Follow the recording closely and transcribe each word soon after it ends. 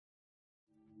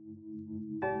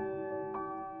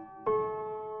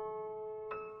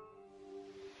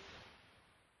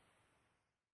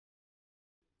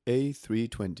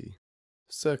A320.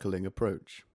 Circling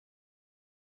approach.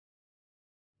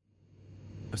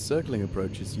 A circling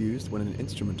approach is used when an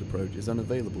instrument approach is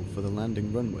unavailable for the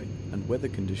landing runway and weather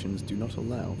conditions do not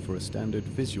allow for a standard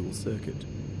visual circuit.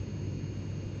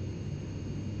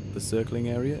 The circling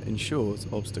area ensures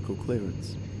obstacle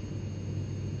clearance.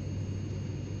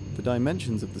 The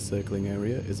dimensions of the circling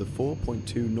area is a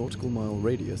 4.2 nautical mile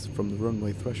radius from the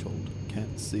runway threshold, Cat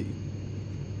C.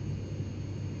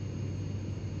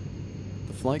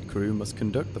 The flight crew must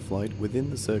conduct the flight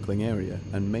within the circling area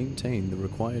and maintain the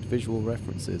required visual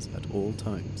references at all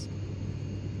times.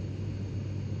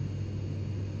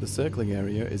 The circling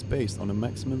area is based on a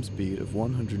maximum speed of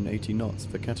 180 knots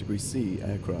for Category C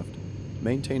aircraft.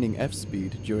 Maintaining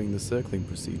F-speed during the circling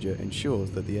procedure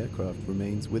ensures that the aircraft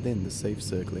remains within the safe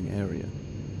circling area.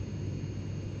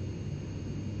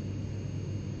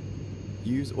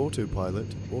 Use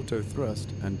autopilot, auto-thrust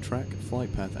and track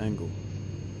flight path angle.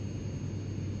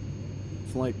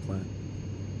 Flight plan.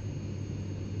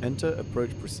 Enter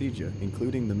approach procedure,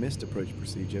 including the missed approach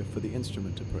procedure for the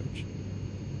instrument approach.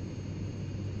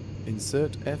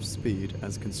 Insert F-speed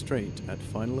as constraint at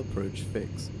final approach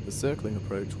fix. The circling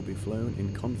approach will be flown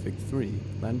in config 3,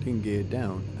 landing gear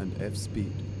down and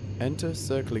F-speed. Enter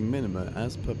circling minima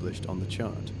as published on the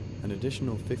chart. An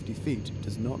additional 50 feet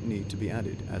does not need to be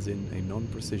added as in a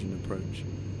non-precision approach.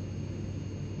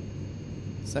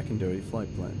 Secondary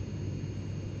flight plan.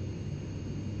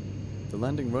 The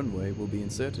landing runway will be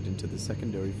inserted into the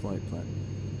secondary flight plan.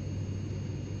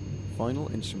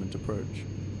 Final instrument approach.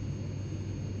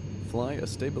 Fly a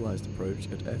stabilized approach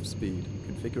at F-speed,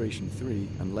 configuration 3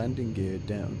 and landing gear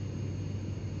down.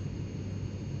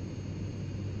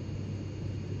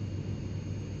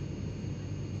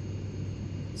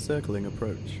 Circling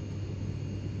approach.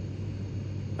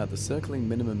 At the circling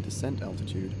minimum descent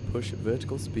altitude, push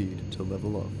vertical speed to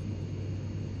level off.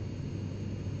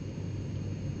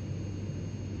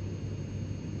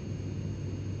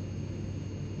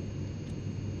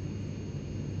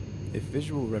 If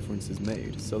visual reference is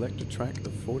made, select a track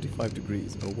of 45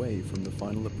 degrees away from the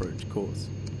final approach course.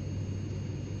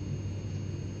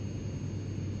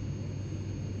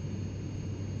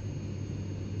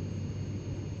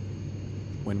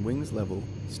 When wings level,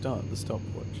 start the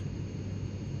stopwatch.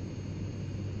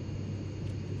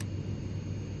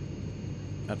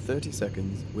 At 30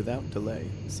 seconds, without delay,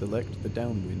 select the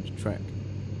downwind track.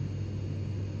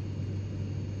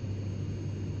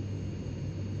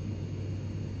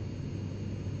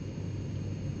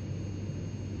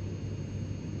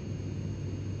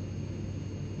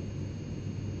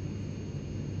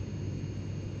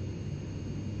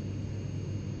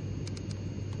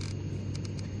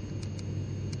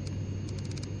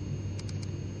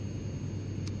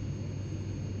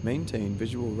 Maintain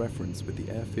visual reference with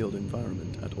the airfield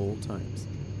environment at all times.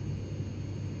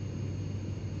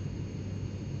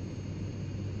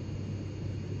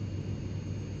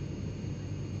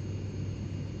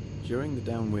 During the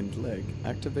downwind leg,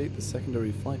 activate the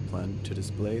secondary flight plan to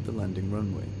display the landing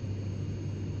runway.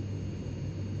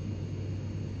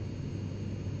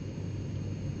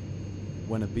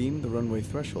 When abeam the runway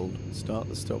threshold, start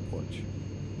the stopwatch.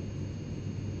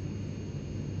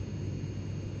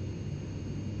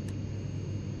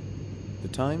 The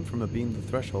time from abeam the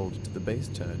threshold to the base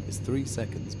turn is 3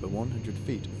 seconds per 100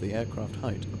 feet of the aircraft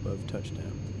height above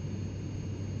touchdown.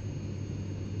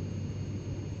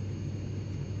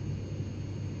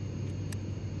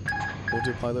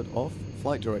 Autopilot off,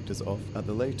 flight directors off at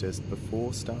the latest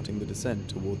before starting the descent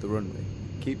toward the runway.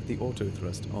 Keep the auto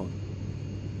thrust on.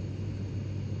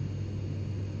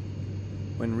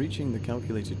 When reaching the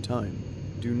calculated time,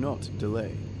 do not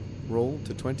delay. Roll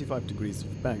to 25 degrees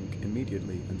of bank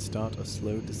immediately and start a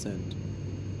slow descent.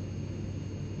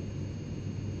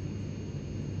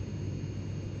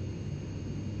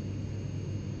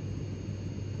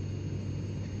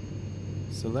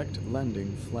 Select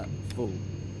landing flap full.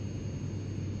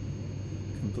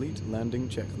 Complete landing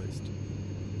checklist.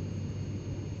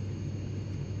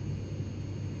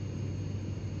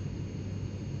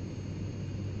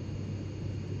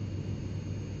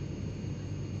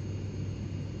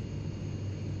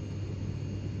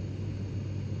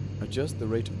 Adjust the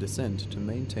rate of descent to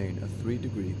maintain a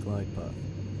 3-degree glide path.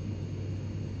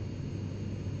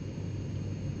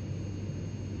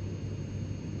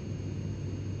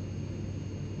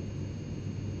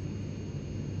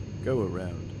 Go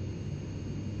around.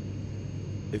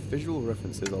 If visual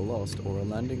references are lost or a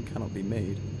landing cannot be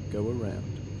made, go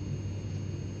around.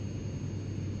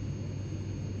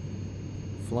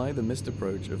 Fly the missed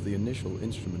approach of the initial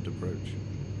instrument approach.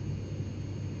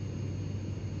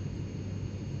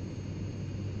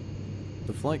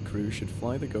 The flight crew should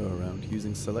fly the go-around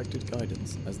using selected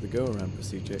guidance, as the go-around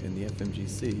procedure in the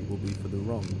FMGC will be for the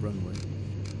wrong runway.